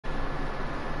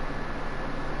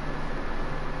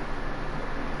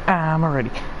I'm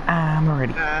ready. I'm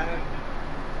ready.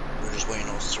 We're just waiting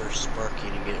on Sir Sparky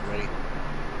to get ready.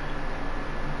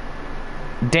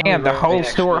 Damn, the whole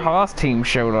Stuart Haas team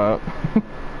showed up.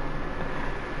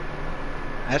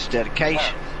 That's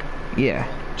dedication. Yeah.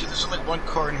 Dude, there's only one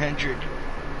car in 100.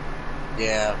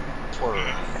 Yeah, poor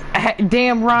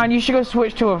Damn, Ron, you should go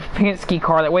switch to a Penske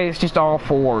car. That way it's just all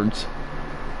Fords.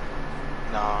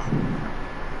 Nah.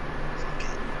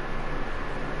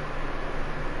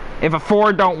 If a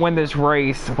Ford don't win this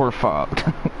race, we're fucked.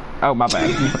 Oh, my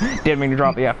bad. Didn't mean to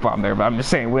drop the F-bomb there, but I'm just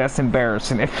saying, well, that's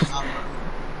embarrassing if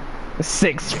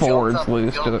 6 Fords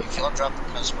lose to it. If y'all drop the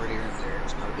cuss word here and there,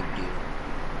 it's not a big deal.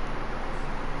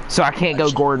 So I can't go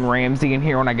Gordon Ramsay in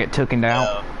here when I get tookened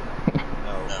out? No.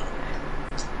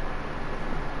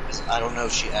 I don't know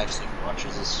if she actually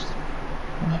watches this.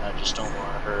 I just don't want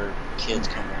her kids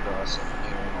coming across and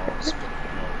hearing all this.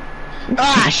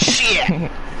 Ah,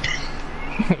 shit!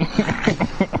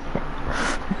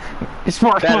 As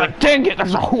far as like, dang it,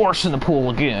 there's a horse in the pool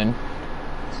again.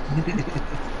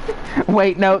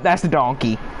 Wait, no, that's the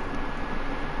donkey.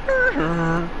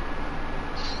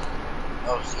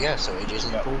 Oh, yeah, so AJ's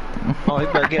in the pool? Oh, he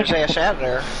better get his ass out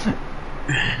there.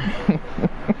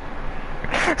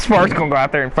 Spark's gonna go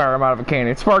out there and fire him out of a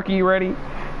cannon. Sparky, you ready?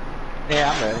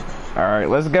 Yeah, I'm ready. Alright,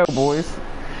 let's go, boys.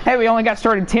 Hey, we only got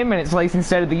started 10 minutes late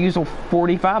instead of the usual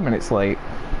 45 minutes late.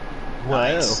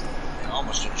 Nice. I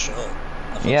almost didn't show up.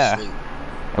 I fell asleep.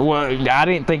 Well, I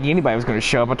didn't think anybody was going to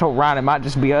show up. I told Ryan it might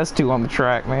just be us two on the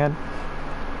track, man.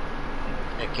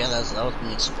 Heck yeah, that was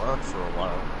me and Spark for a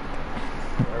while.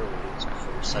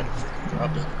 We decided to freaking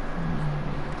drop it.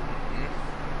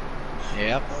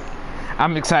 Yep.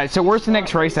 I'm excited. So where's the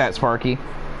next race at, Sparky?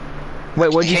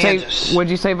 Wait, what'd you say? What'd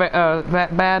you say?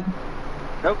 That bad?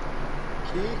 Nope.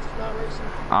 Keith's not racing?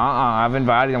 I've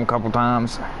invited him a couple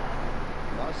times.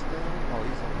 Mustang? Oh,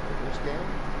 he's on the Rich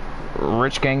Gang?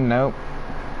 Rich Gang, nope.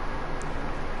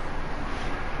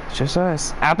 It's just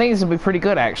us. I think this will be pretty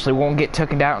good, actually. We won't get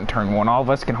tuckened out in turn 1. All of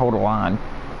us can hold a line.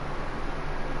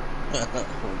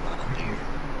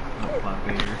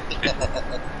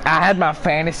 I had my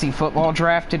fantasy football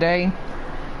draft today,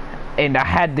 and I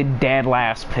had the dead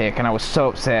last pick, and I was so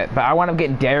upset. But I wound up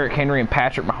getting Derrick Henry and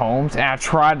Patrick Mahomes, and I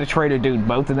tried to trade a dude,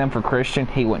 both of them for Christian.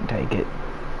 He wouldn't take it.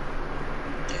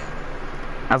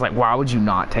 I was like, why would you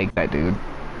not take that dude?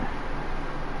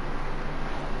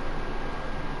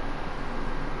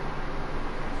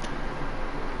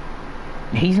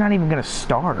 He's not even going to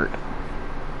start.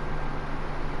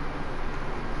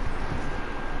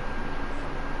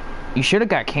 You should have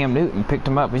got Cam Newton, picked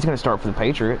him up. He's going to start for the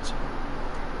Patriots.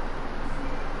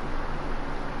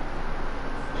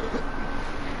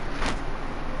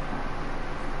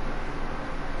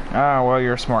 Oh, well,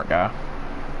 you're a smart guy.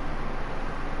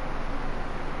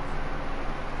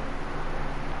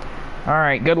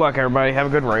 Alright, good luck, everybody. Have a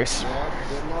good race. Yeah,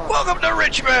 good luck. Welcome to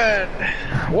Richmond!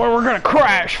 Well, we're going to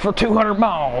crash for 200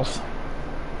 miles.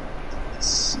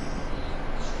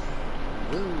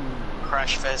 Woo.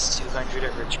 Crash Fest 200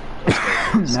 at Richmond.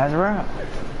 That's right.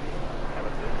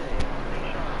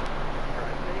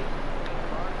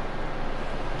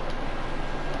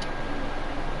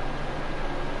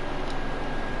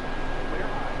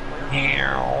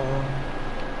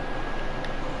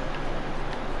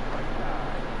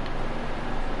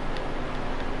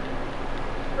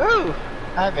 Ooh!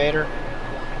 Hi, Vader.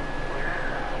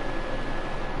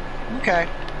 Okay.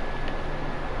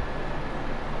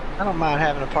 I don't mind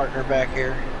having a partner back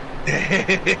here.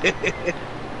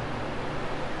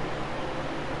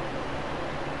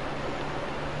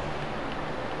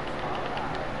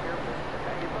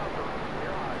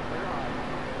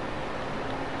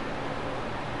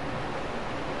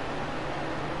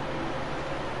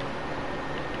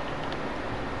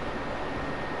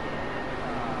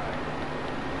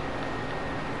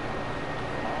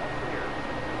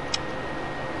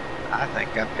 I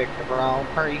think I picked the wrong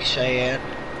preset.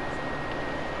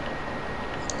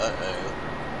 Uh-oh.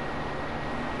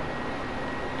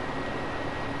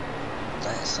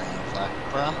 That seems like a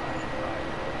problem.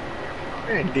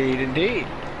 Indeed, indeed.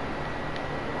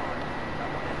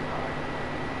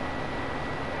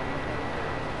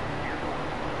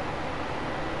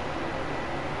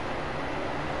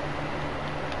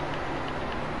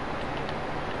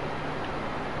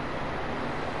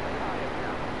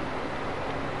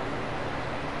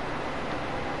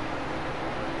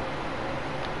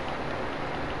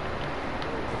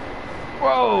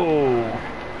 Whoa!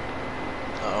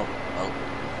 Uh-oh. Oh.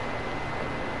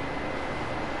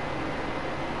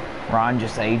 Ron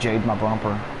just AJ'd my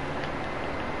bumper.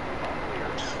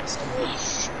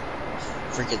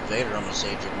 Freaking Vader almost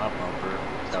saved my bumper.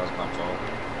 That was my fault.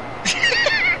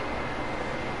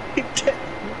 He's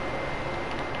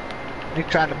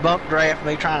trying to bump draft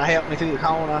me, trying to help me through the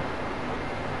corner.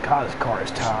 God, this car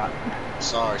is tight.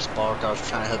 Sorry, Spark. I was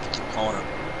trying to help you through the corner.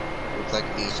 Looked like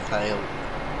an easy fail.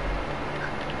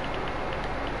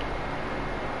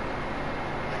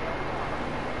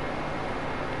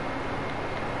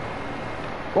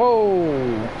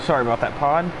 Whoa! Sorry about that,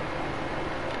 pod.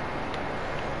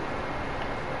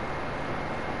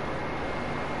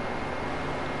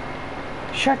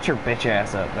 Shut your bitch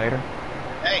ass up, Vader.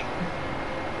 Hey.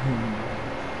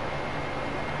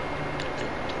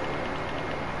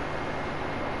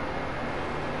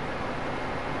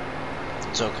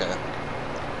 It's okay.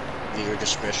 Viewer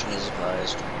discretion is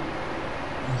advised.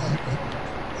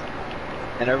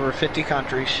 In over 50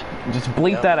 countries. Just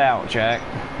bleep Yep. that out, Jack.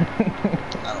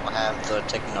 I don't have the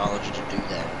technology to do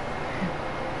that.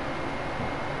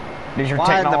 Does your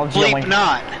Why in the technology bleep only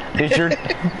not?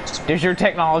 does your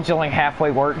technology only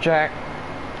halfway work, Jack?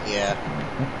 Yeah.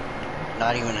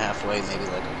 Not even halfway, maybe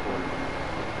like a quarter.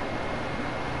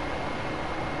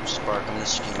 Spark, I'm gonna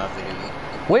skim my video.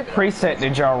 What preset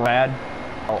did y'all add?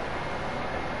 Oh,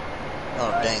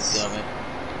 Oh, dang gummit.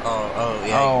 Oh,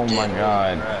 yeah. Oh you did. my Holy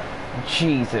God. crap.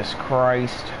 Jesus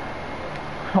Christ.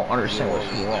 I don't understand what's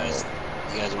You wrong.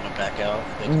 guys want to back out?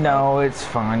 No, it's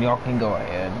fine. Y'all can go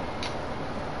ahead.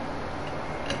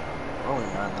 We're only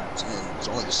 9 laps in. It's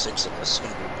only the 6 of us. It's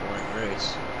gonna be a boring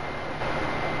race.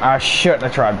 I shouldn't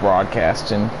have tried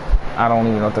broadcasting. I don't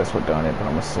even know if that's what done it, but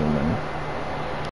I'm assuming.